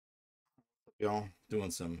Y'all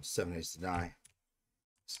doing some 7 Days to Die.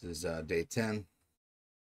 This is day 10.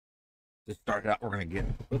 To start out, we're gonna get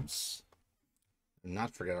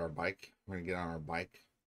not forget our bike. We're gonna get on our bike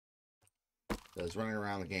because running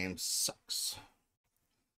around the game sucks.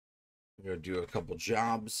 We're gonna do a couple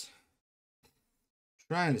jobs,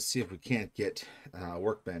 trying to see if we can't get a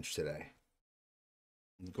workbench today.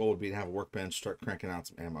 The goal would be to have a workbench, start cranking out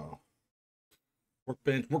some ammo.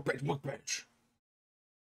 Workbench.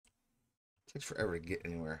 Takes forever to get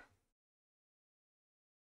anywhere.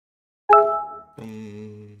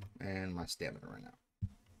 And my stamina right now.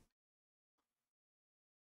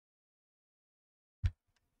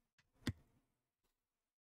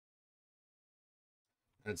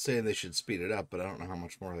 I'd say they should speed it up, but I don't know how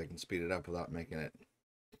much more they can speed it up without making it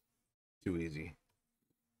too easy.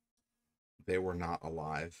 They were not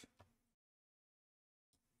alive.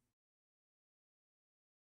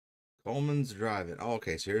 Coleman's Drive-In. Oh,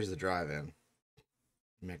 okay, so here's the drive-in.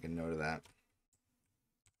 Make a note of that.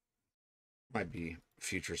 Might be a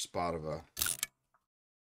future spot of a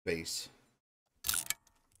base.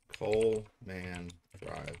 Coleman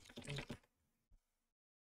Drive-In.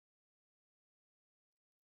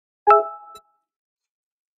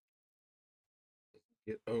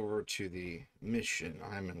 Get over to the mission.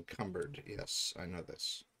 I'm encumbered. Yes, I know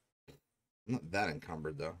this. I'm not that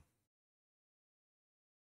encumbered, though.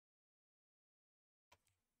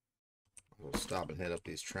 We'll stop and hit up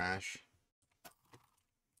these trash.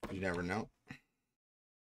 You never know.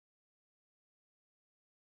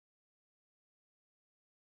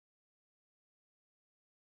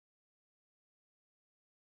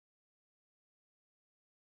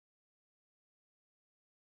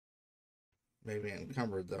 Maybe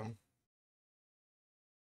encumbered, though.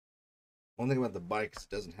 One thing about the bike is it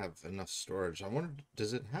doesn't have enough storage. I wonder,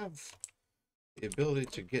 does it have the ability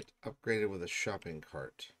to get upgraded with a shopping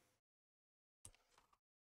cart?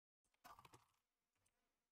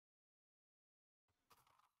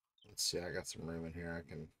 Let's see, I got some room in here. I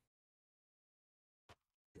can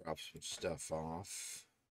drop some stuff off.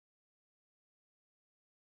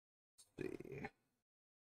 Let's see.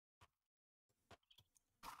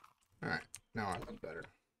 Alright, now I look better.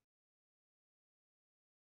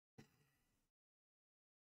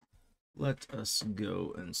 Let us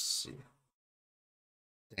go and see.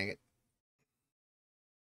 Dang it.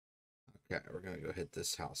 Okay, we're gonna go hit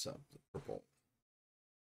this house up. The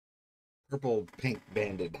purple pink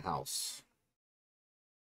banded house.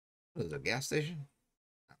 What is it, a gas station?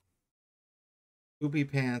 No. Poopy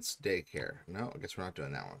Pants Daycare. No, I guess we're not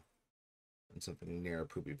doing that one. And something near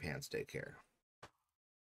Poopy Pants Daycare.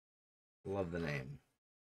 Love the name.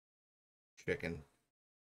 Chicken.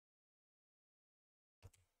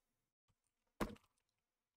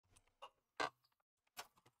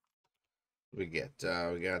 We got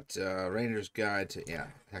Ranger's Guide to, yeah,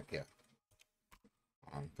 heck yeah.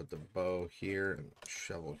 Put the bow here and the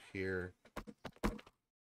shovel here.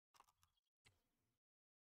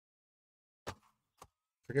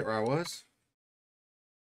 Forget where I was.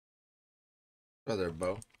 Oh, there,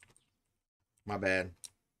 bow. My bad.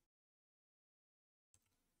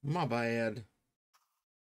 My bad.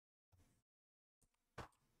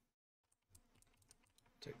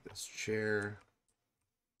 Take this chair.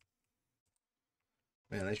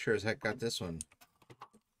 Man, they sure as heck got this one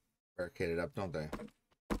barricaded up, don't they?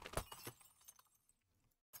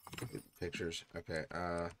 Pictures. Okay,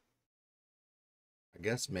 I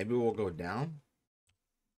guess maybe we'll go down.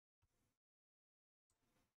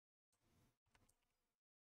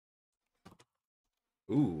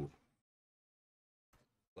 Ooh.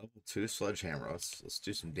 Level 2 sledgehammer. Let's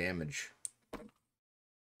do some damage.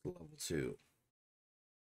 Level 2.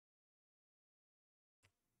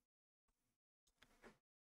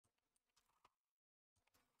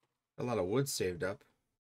 A lot of wood saved up.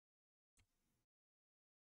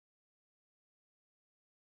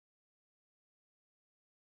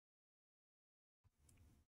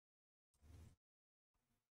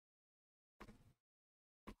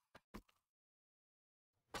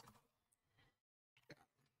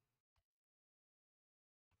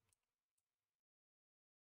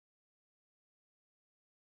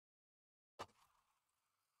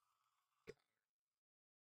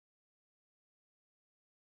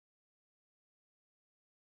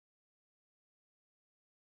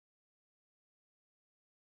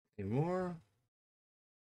 Any more?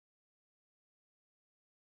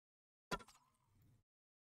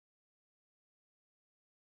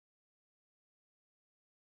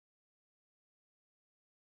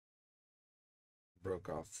 Broke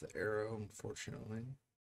off the arrow, unfortunately.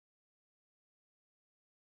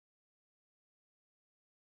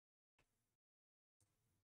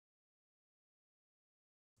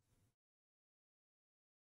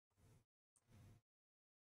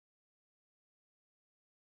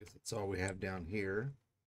 That's all we have down here.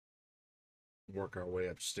 Work our way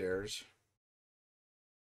upstairs.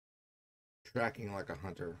 Tracking like a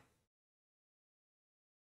hunter.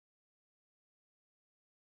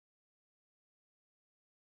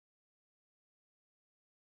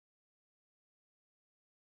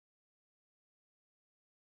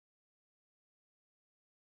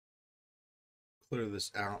 Clear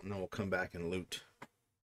this out and then we'll come back and loot.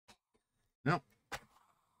 No.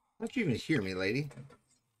 Don't you even hear me, lady?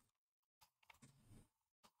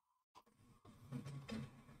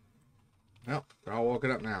 Well, they're all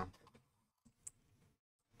woken up now.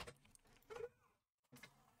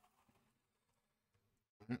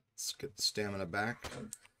 Let's get the stamina back.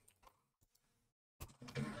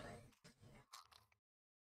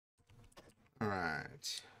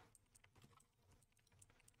 Alright.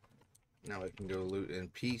 Now we can go loot in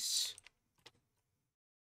peace.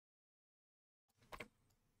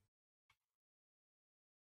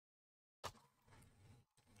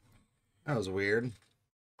 That was weird.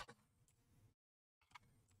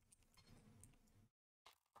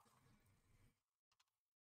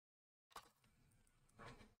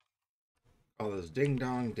 Oh, this ding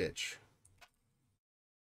dong ditch.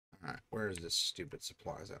 Alright, where is this stupid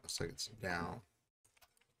supplies at? Looks like it's down.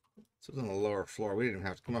 So it's on the lower floor. We didn't even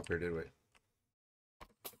have to come up here, did we?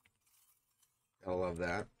 I love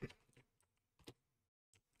that.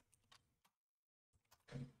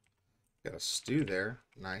 Got a stew there.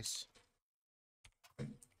 Nice.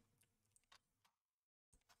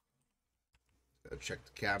 Gotta check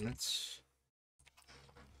the cabinets.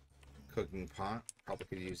 Cooking pot. Probably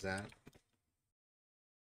could use that.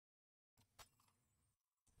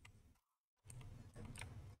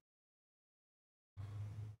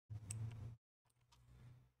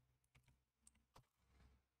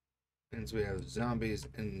 And so we have zombies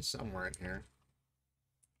in somewhere in here.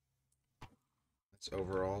 That's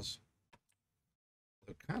overalls.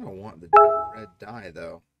 I kind of want the red dye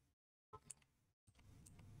though.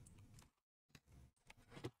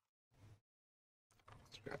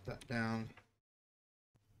 Scrap that down.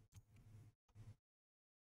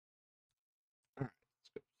 Alright, let's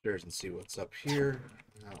go upstairs and see what's up here.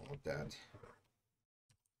 I don't want that.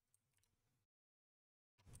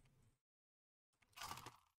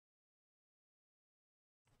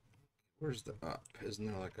 Where's the up? Isn't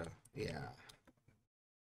there like a... Yeah.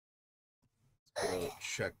 Let's go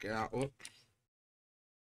check out... Whoop.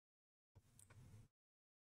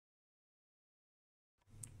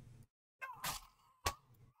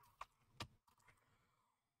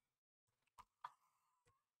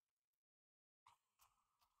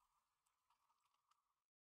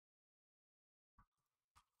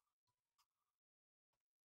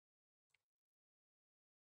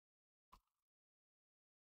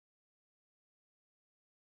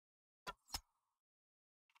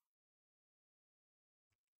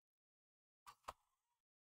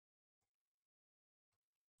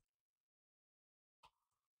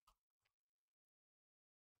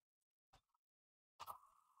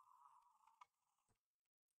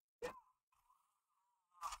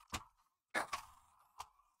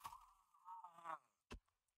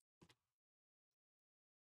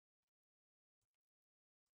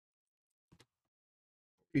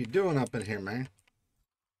 What are you doing up in here, man?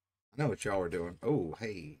 I know what y'all are doing. Oh,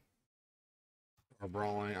 hey. We're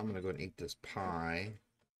brawling. I'm gonna go and eat this pie.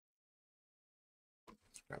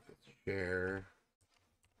 Let's grab this chair.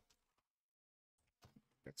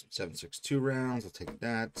 Got some 7.62 rounds. I'll take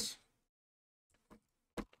that.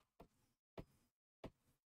 A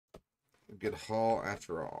good haul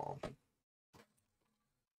after all.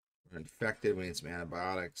 We're infected. We need some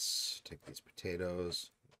antibiotics. Take these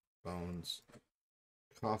potatoes, bones,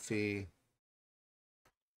 coffee.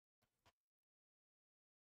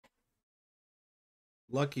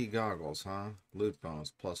 Lucky goggles, huh? Loot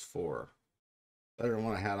bonus +4. Better than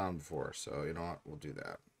what I had on before, so you know what? We'll do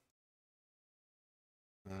that.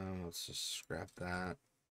 Let's just scrap that.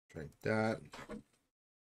 Drink that.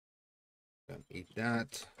 Then eat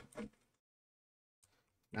that.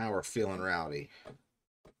 Now we're feeling rowdy.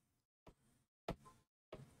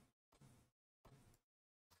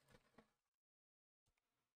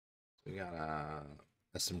 We got a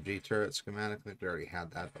SMG turret schematic. I think we already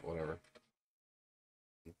had that, but whatever.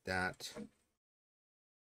 Eat that.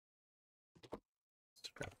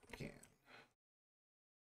 Scrap the can.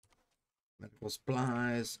 Medical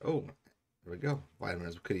supplies. Oh, there we go.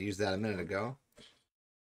 Vitamins. We could have used that a minute ago.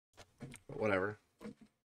 But whatever.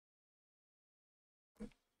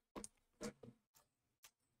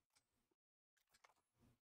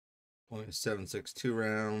 Only 7.62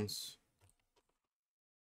 rounds.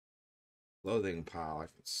 Clothing pile. I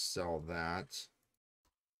can sell that.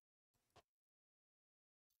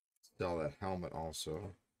 sell that helmet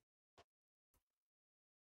also.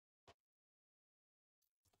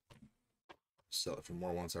 Sell it for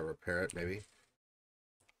more once I repair it, maybe.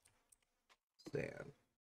 Stand.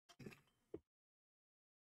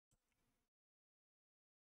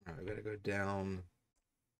 All right, we gotta go down.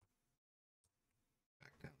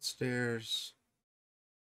 Back downstairs.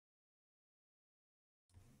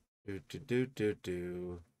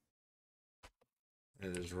 Do.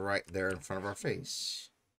 It is right there in front of our face.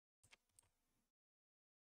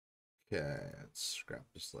 Okay, let's scrap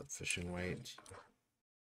this lead fishing weight.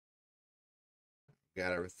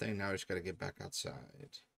 Got everything. Now we just got to get back outside.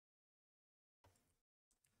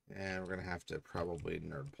 And we're going to have to probably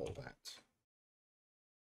nerd pull that.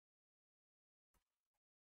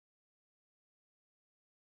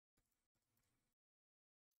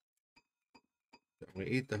 We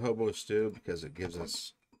eat the hobo stew because it gives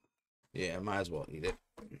us... Yeah, might as well eat it.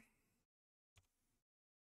 Let's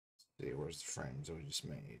see, where's the frames that we just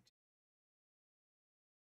made?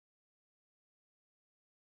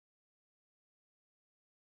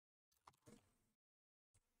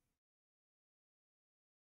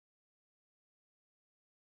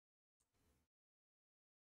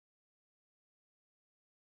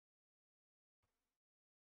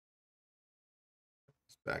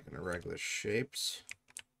 It's back in the regular shapes.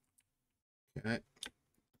 Okay.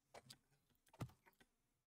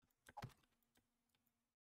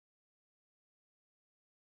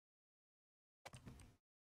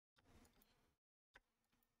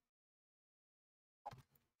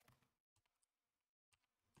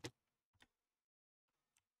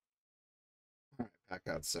 All right, back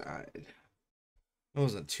outside. It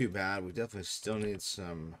wasn't too bad. We definitely still need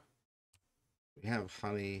some... We have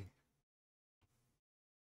honey.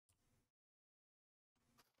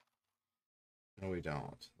 No, we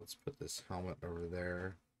don't. Let's put this helmet over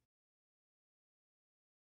there.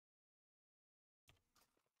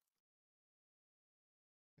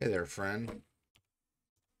 Hey there, friend.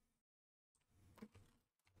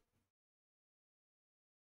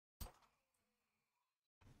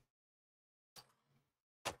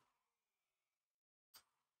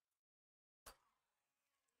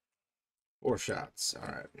 Four shots. All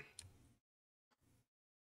right.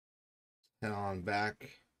 Head on back.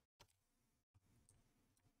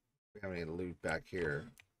 We have any loot back here?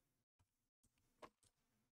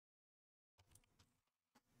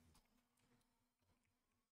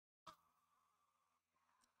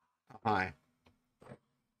 Oh, hi.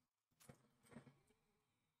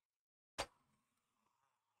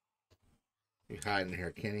 You hiding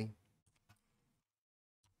here, Kenny?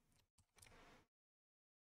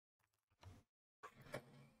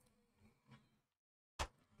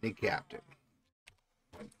 Hey, Captain.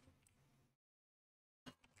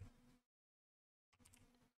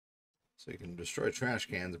 So you can destroy trash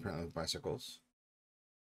cans, apparently, with bicycles.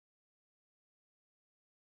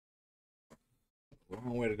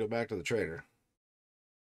 Long way to go back to the trader.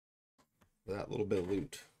 For that little bit of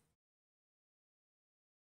loot.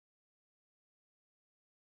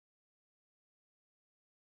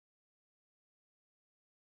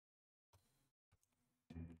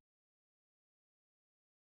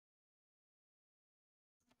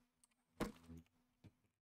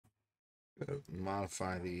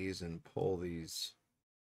 Modify these and pull these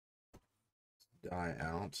die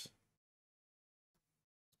out.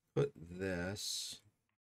 Put this,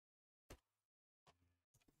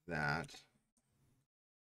 that,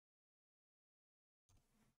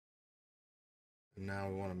 and now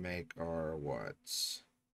we want to make our what?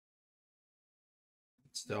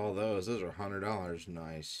 Sell those. Those are $100.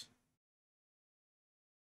 Nice.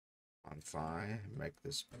 Modify. Make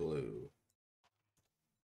this blue.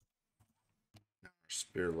 Now our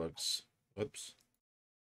spear looks. Whoops.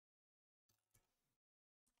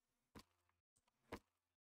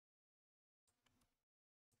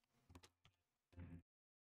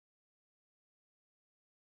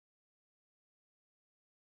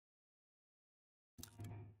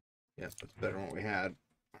 Yep, that's better than what we had.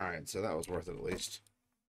 All right, so that was worth it at least.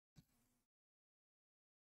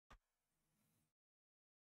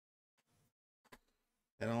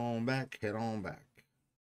 Head on back, head on back.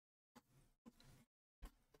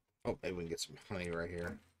 Oh, maybe we can get some honey right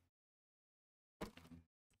here.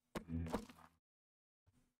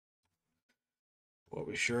 Well,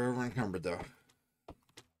 we sure over encumbered though.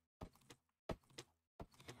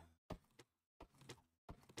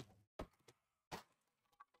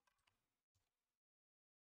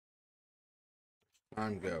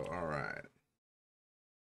 Time go. All right.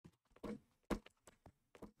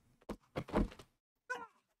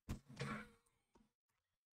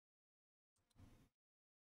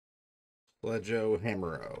 Sledgeo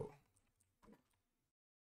Hammero.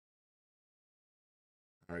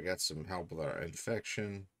 I got some help with our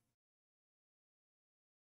infection.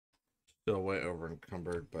 Still way over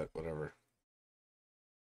encumbered, but whatever.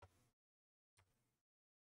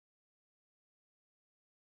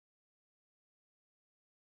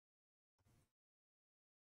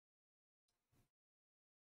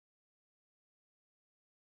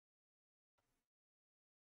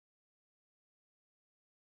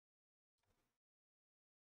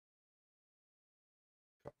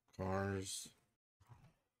 Cars.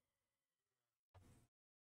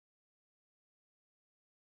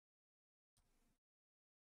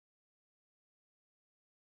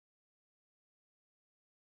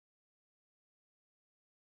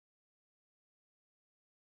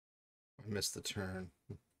 I missed the turn.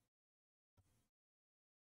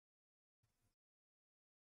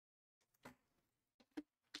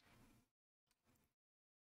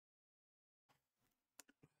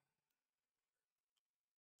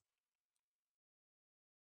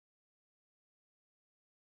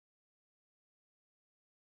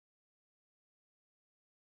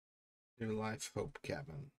 New Life Hope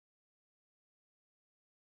Cabin.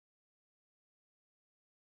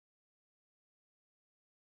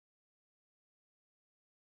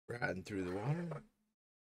 Riding through the water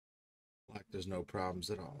like there's no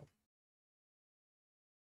problems at all.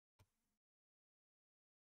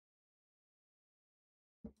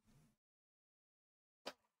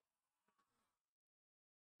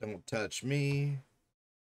 Don't touch me.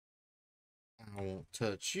 I won't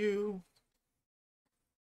touch you.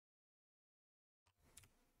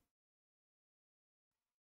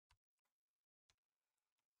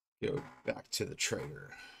 Go back to the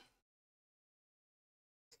trader.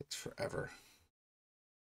 Takes forever.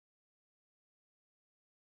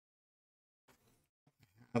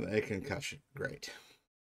 Have a concussion. Great.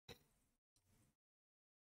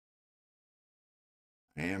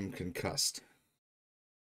 I am concussed.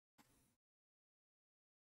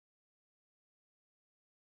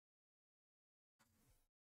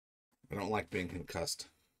 I don't like being concussed.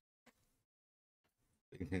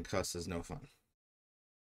 Being concussed is no fun.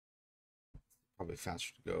 Probably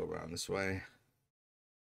faster to go around this way.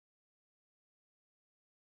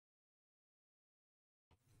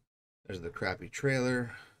 There's the crappy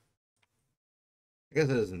trailer. I guess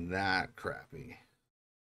it isn't that crappy.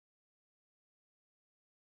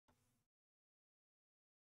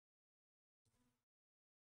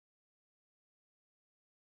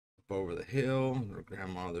 Up over the hill, to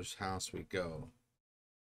grandmother's house we go.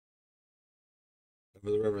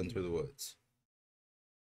 Over the river and through the woods.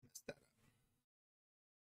 Messed that up.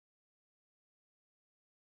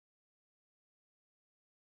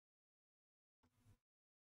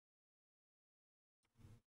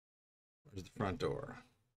 There's the front door.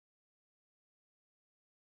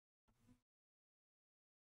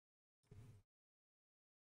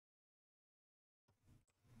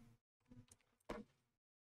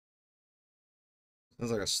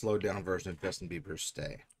 Sounds like a slowed down version of Justin Bieber's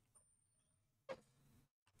Stay.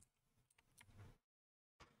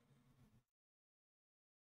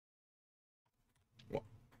 What?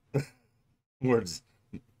 Words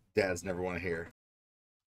dads never want to hear.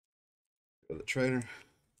 Go to the trader.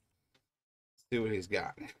 See what he's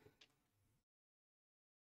got.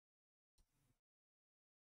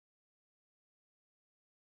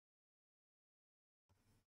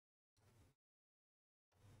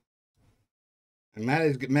 And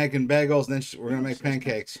Maddie's making bagels, and then we're gonna make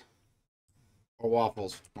pancakes or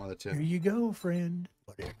waffles, one of the two. Here you go, friend.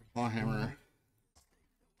 Whatever. Claw hammer.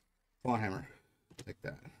 Claw hammer. Like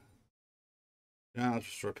that. Now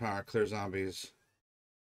restore power, clear zombies.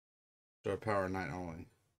 Restore power night only.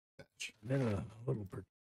 Fetch. Been a little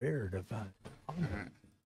prepared to find. All right.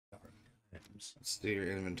 Let's do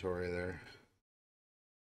your inventory there.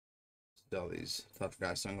 Sell these tough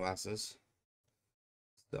guy sunglasses.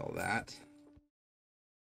 Sell that.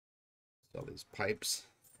 Sell these pipes.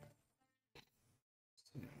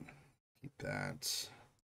 Keep that.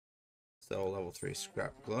 Sell level 3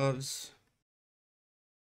 scrap gloves.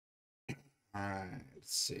 Alright,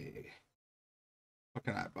 let's see. What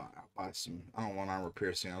can I buy? I'll buy some. I don't want armor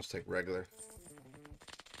piercing. I'll just take regular.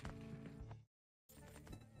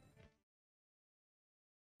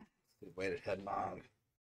 Weighted head mod.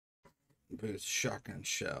 Boost shotgun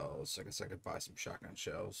shells. I guess I could buy some shotgun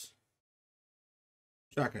shells.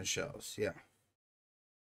 Shotgun shells, yeah.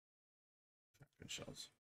 Shotgun shells.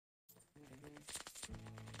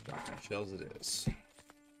 Shotgun shells it is.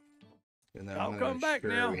 And then I'll come back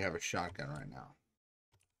now. We have a shotgun right now.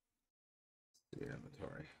 Let's see your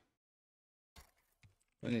inventory.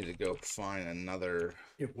 We need to go find another.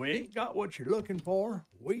 If we ain't got what you're looking for,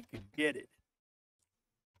 we can get it.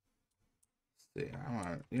 See,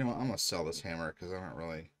 you know what, I'm gonna sell this hammer because I don't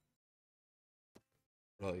really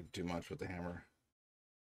do much with the hammer.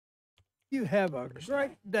 You have a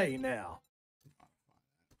great day now.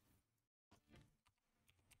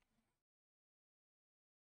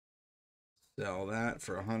 Sell that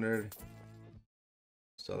for 100.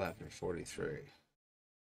 Sell that for 43.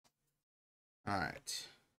 All right.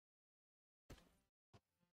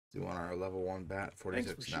 Do you want our level 1 bat? 46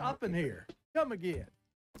 Thanks for now. shopping here. Come again.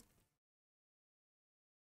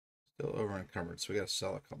 Still over encumbered, so we got to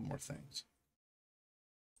sell a couple more things.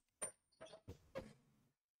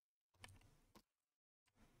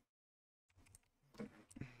 Let's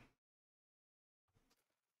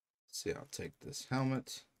see, I'll take this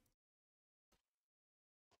helmet.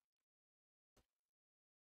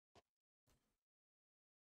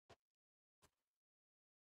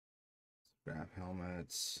 Grab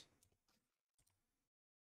helmets.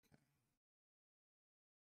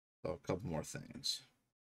 So a couple more things.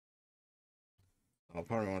 Oh,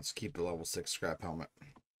 part of me wants to keep the level 6 scrap helmet.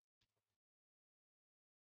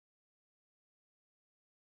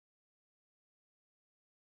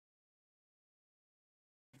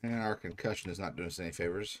 And our concussion is not doing us any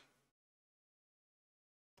favors.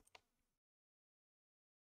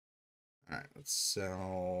 Alright, let's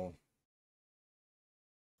sell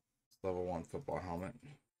this level 1 football helmet.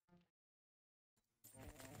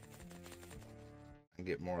 And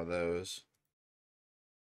get more of those.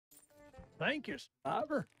 Thank you,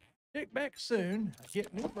 Survivor. Check back soon. I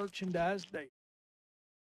get new merchandise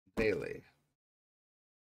Daily.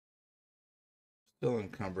 Still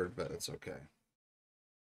encumbered, but it's okay.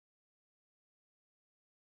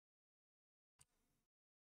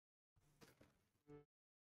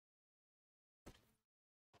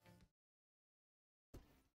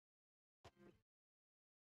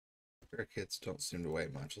 Barricades don't seem to weigh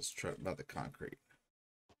much. Let's try about the concrete.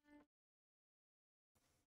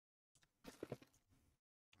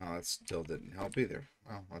 Oh, that still didn't help either.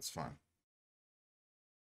 Well, that's fine.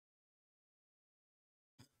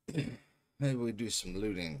 Maybe we do some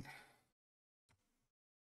looting.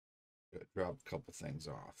 Drop a couple things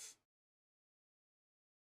off.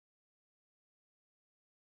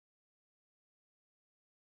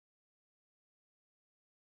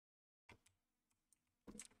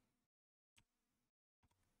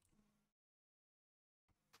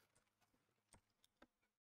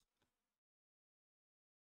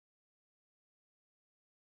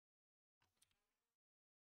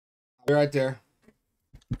 I'll be right there.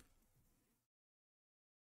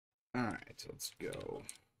 All right, let's go.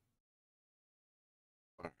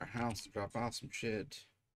 Our house, drop off some shit.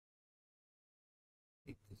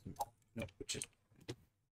 No, just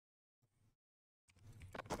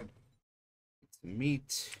some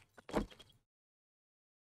meat.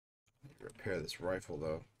 Repair this rifle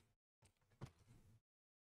though.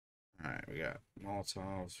 All right, we got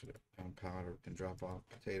Molotovs, we got gunpowder. We can drop off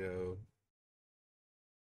potato.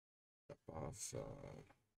 Drop off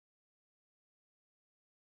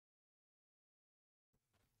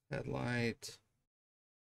headlight,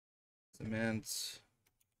 cement.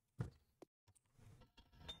 Take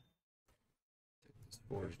this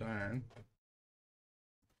forged iron.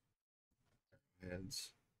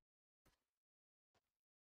 Heads.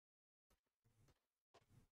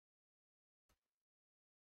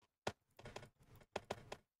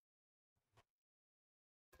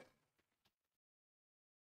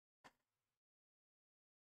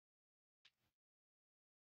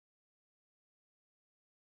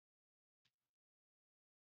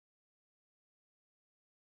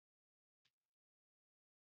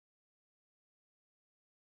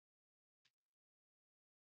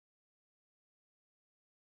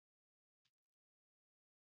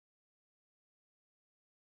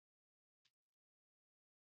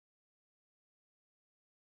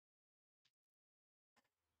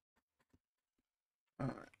 All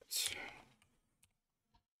right.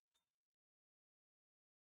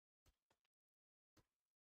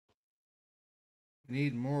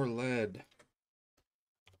 Need more lead.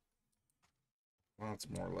 Lots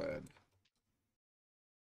more lead.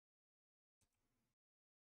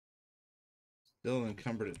 Still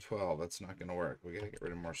encumbered at 12. That's not going to work. We got to get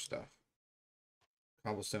rid of more stuff.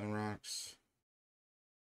 Cobblestone rocks.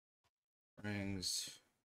 Rings.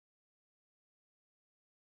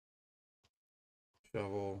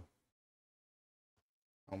 Shovel.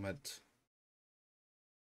 Helmet.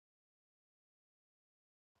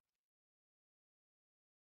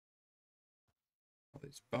 All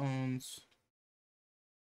these bones.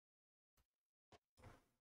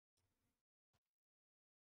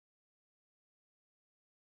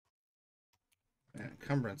 Man,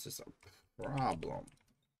 encumbrance is a problem.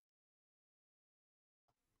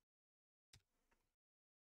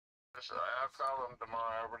 I'll call them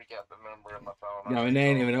tomorrow. I already got the number in my phone. No, and they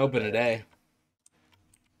ain't even open today.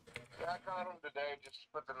 Yeah, I called them today just to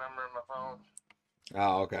put the number in my phone.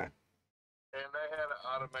 Oh, okay. And they had an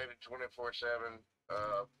automated 24/7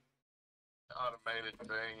 automated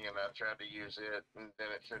thing, and I tried to use it, and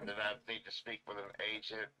then it said that I need to speak with an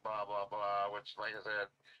agent, blah, blah, blah, which, like I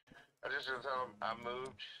said, I just gonna tell them I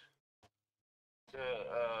moved to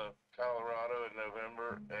Colorado in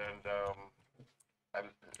November, and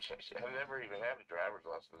I've never even had a driver's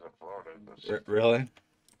license in Florida. Really?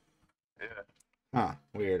 Yeah. Huh,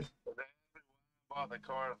 weird. I bought the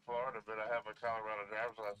car in Florida, but I have a Colorado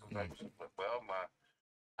driver's license. Well,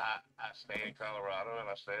 I stay in Colorado and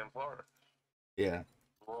I stay in Florida. Yeah.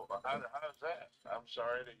 Well, how's that? I'm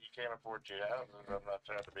sorry that you can't afford 2 houses. I'm not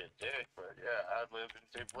trying to be a dick, but yeah, I've lived in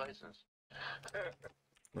 2 places.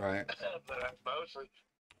 Right. but I mostly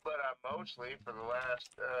for the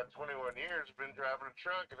last 21 years been driving a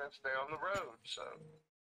truck and I stay on the road. So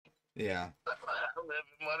Yeah. I live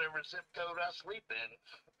in whatever zip code I sleep in.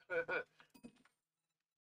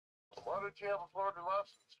 Why don't you have a Florida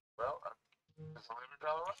license? Well, I just live in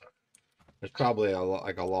Colorado. There's probably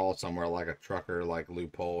like a law somewhere, like a trucker like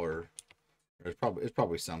loophole, or it's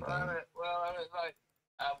probably something. Well, I was like,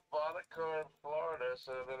 I bought a car in Florida,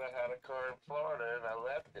 so that I had a car in Florida, and I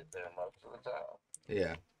left it there most of the time.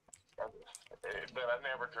 Yeah. But I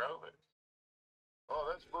never drove it. Oh,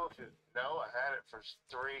 that's bullshit. No, I had it for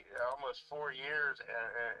almost 4 years,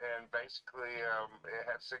 and basically, it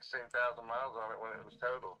had 16,000 miles on it when it was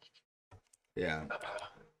totaled. Yeah.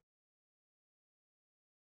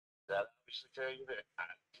 That obviously tell you that I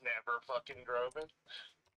never fucking drove it.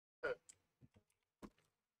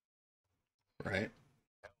 Right.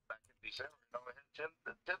 Back in December, it only had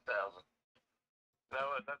 10,000.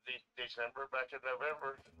 No, not December, back in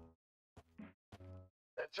November.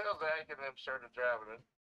 Until Zach and them started driving it,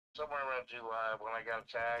 somewhere around July when I got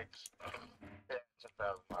tags, it had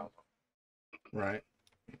 10,000 miles on it. Right.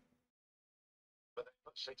 But they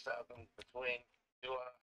put 6,000 between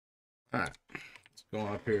July. All right. Let's go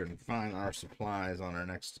up here and find our supplies on our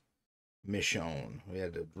next mission. We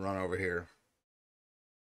had to run over here.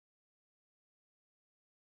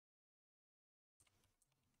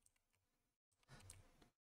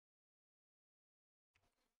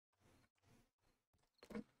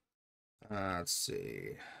 Let's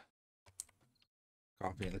see.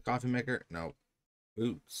 Coffee in the coffee maker? Nope.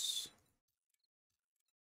 Boots.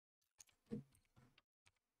 How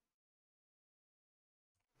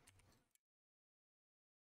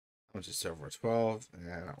much is silver? 12?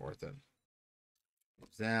 Yeah, not worth it.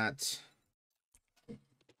 Use that.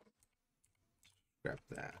 Grab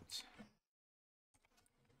that.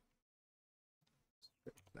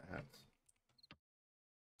 Grab that.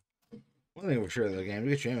 One thing for sure in the game,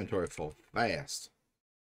 you get your inventory full fast.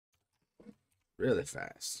 Really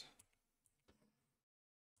fast.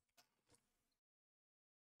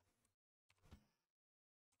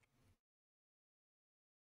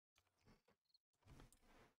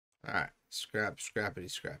 Alright. Scrap, scrappity,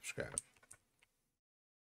 scrap, scrap.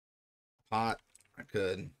 Pot. I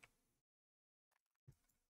could.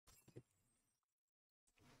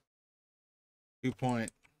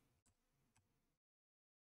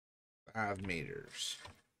 .5 meters.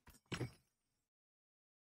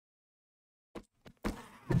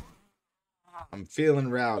 I'm feeling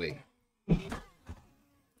rowdy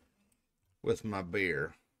with my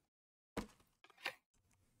beer.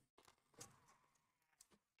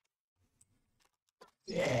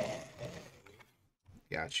 Yeah.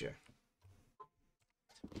 Gotcha.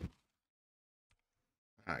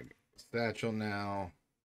 Alright, satchel now.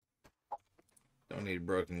 Don't need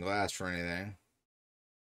broken glass for anything.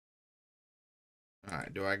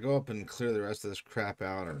 Alright, do I go up and clear the rest of this crap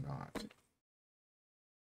out or not?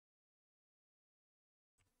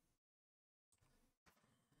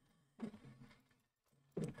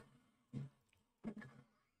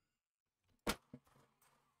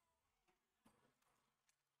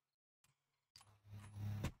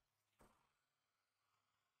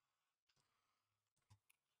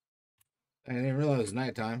 I didn't realize it was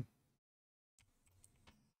nighttime.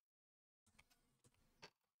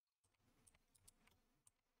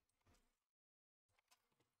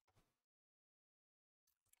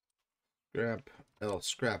 Scrap El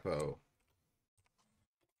Scrapo.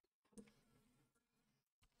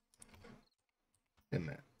 Wait a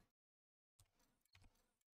minute.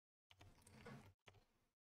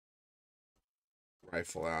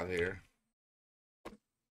 Rifle out here.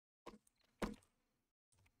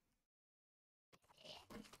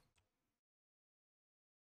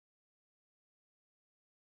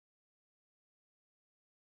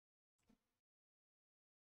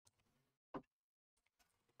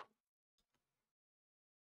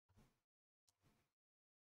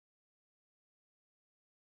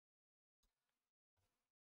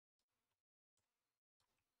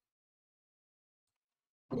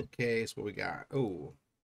 Bookcase, what we got? Oh,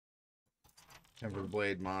 tempered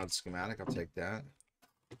blade mod schematic. I'll take that.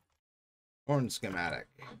 Horn schematic.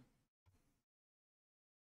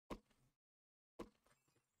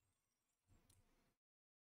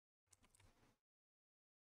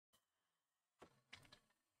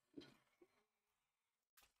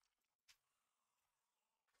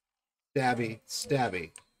 Stabby,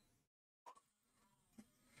 stabby.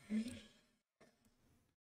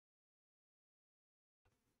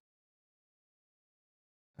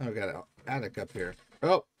 Oh, we got an attic up here.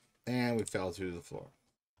 Oh, and we fell through the floor.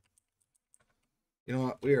 You know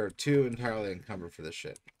what? We are too entirely encumbered for this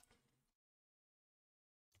shit.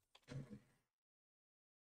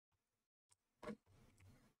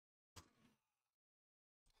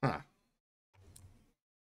 Huh.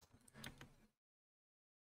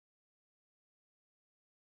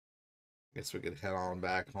 Guess we could head on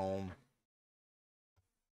back home.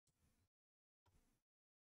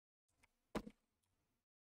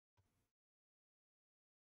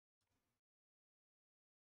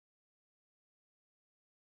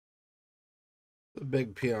 The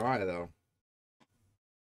big POI though.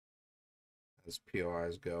 As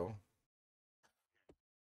POIs go.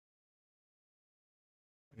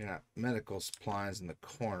 We got medical supplies in the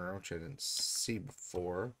corner, which I didn't see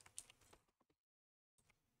before.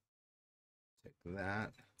 Take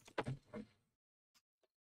that.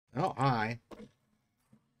 Oh, hi.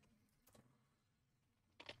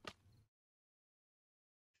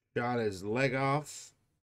 Shot his leg off.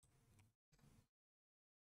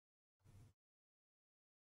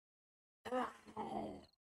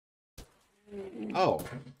 Oh.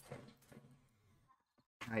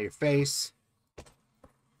 Now your face.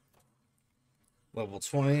 Level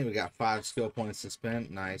 20. We got 5 skill points to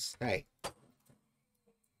spend. Nice. Hey.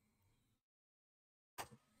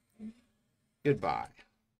 Goodbye.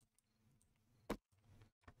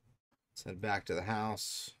 Let's head back to the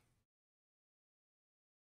house.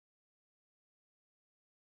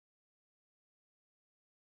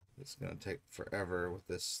 It's going to take forever with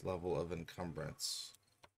this level of encumbrance.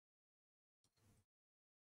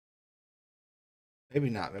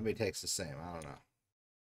 Maybe not. Maybe it takes the same. I don't know.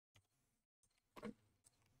 Let's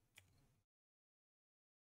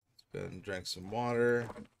go ahead and drink some water.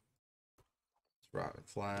 Let's rocket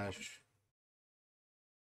flash.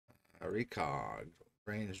 Recog.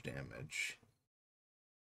 Range damage.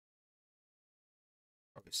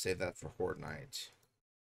 Probably save that for Horde Night.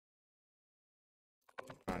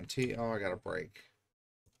 On T. Oh, I got a break.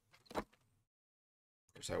 Of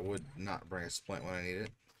course, I would not bring a splint when I need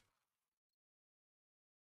it.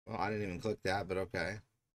 Well, I didn't even click that, but okay.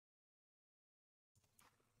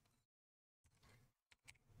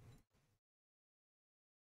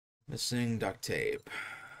 Missing duct tape.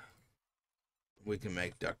 We can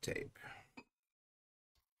make duct tape.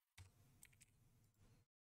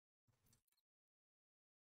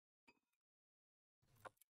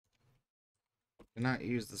 Cannot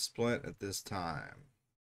use the splint at this time.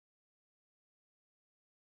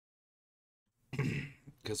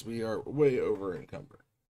 Because we are way over encumbered.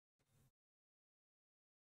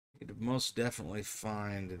 You'd most definitely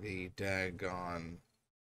find the daggone,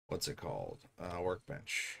 what's it called?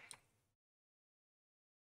 Workbench.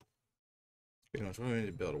 Pretty much what we need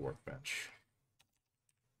to build a workbench.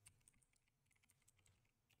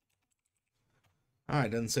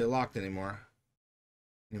 Alright, doesn't say locked anymore.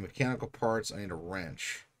 I need mechanical parts, I need a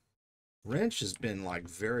wrench. Wrench has been like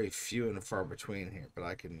very few and far between here, but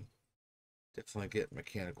I can definitely get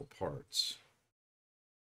mechanical parts.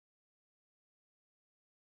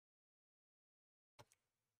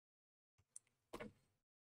 Let's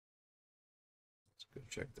go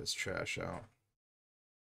check this trash out.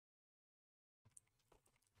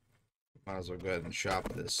 Might as well go ahead and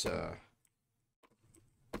shop this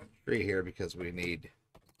tree here because we need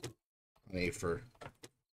honey for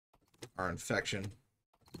our infection.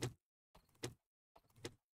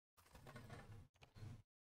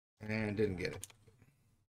 And didn't get it.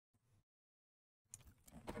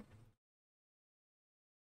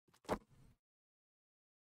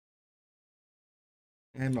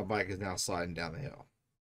 And my bike is now sliding down the hill.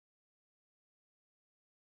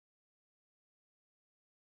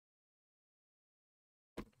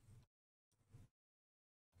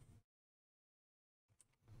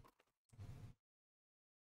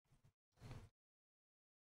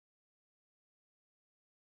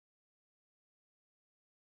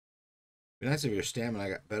 Be nice if your stamina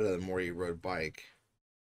got better the more you rode bike.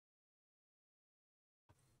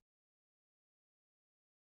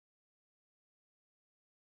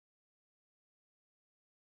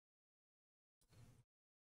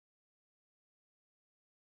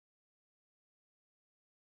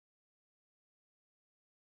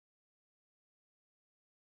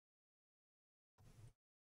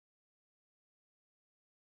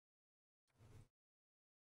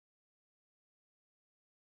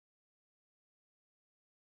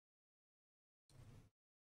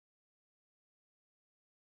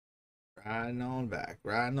 Riding on back,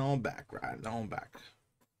 riding on back, riding on back.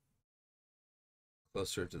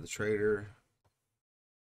 Closer to the trader.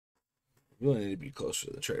 We really need to be closer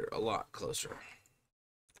to the trader, a lot closer.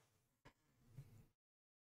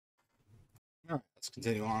 All right, let's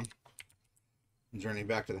continue on. Journey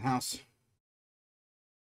back to the house.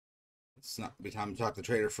 It's not be time to talk to the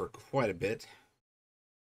trader for quite a bit.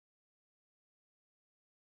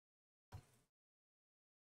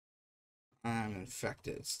 I'm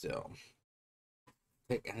infected still.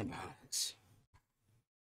 Take antibiotics.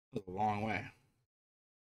 It was a long way.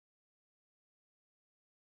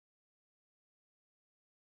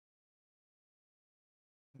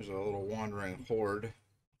 There's a little wandering horde.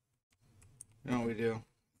 You know what we do?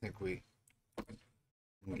 I think we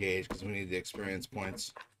engage because we need the experience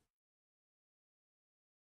points.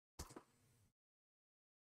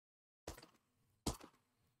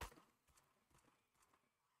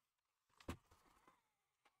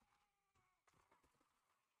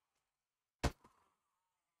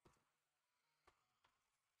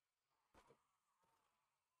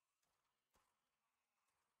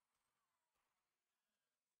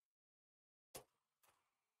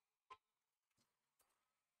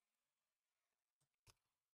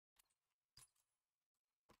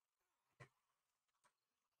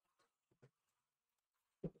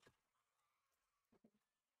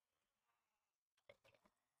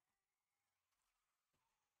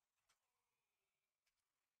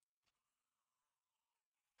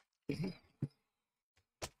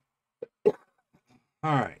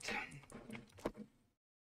 All right.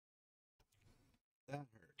 That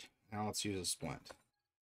hurt. Now let's use a splint.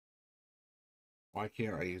 Why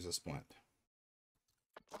can't I use a splint?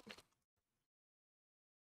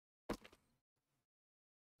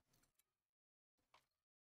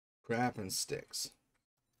 Crap and sticks.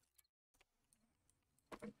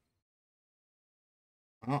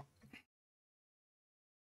 Oh.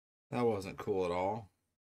 That wasn't cool at all.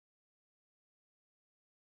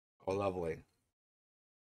 Oh, lovely.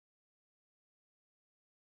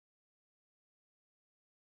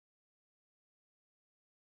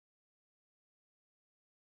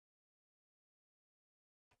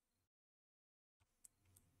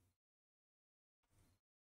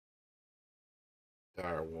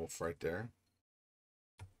 Dire wolf right there.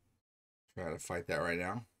 Try to fight that right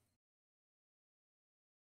now.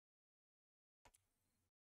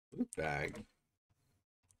 Loot bag.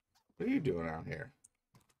 What are you doing out here?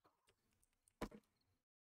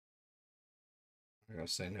 I'm gonna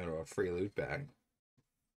say no to a free loot bag.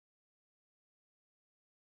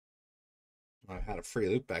 I've had a free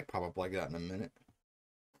loot bag pop up like that in a minute.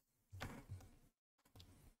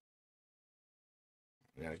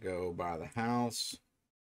 We gotta go by the house.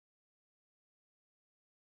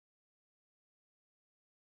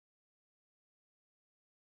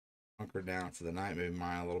 Hunker down for the night, maybe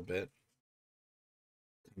mine a little bit.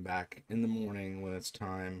 Come back in the morning when it's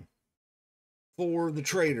time for the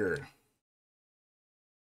trader.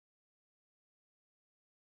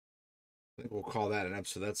 I think we'll call that an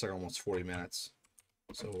episode. That's like almost 40 minutes.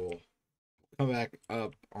 So we'll come back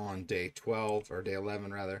up on day 12 or day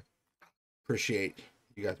 11 rather. Appreciate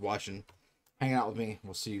you guys watching, hanging out with me.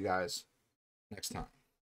 We'll see you guys next time.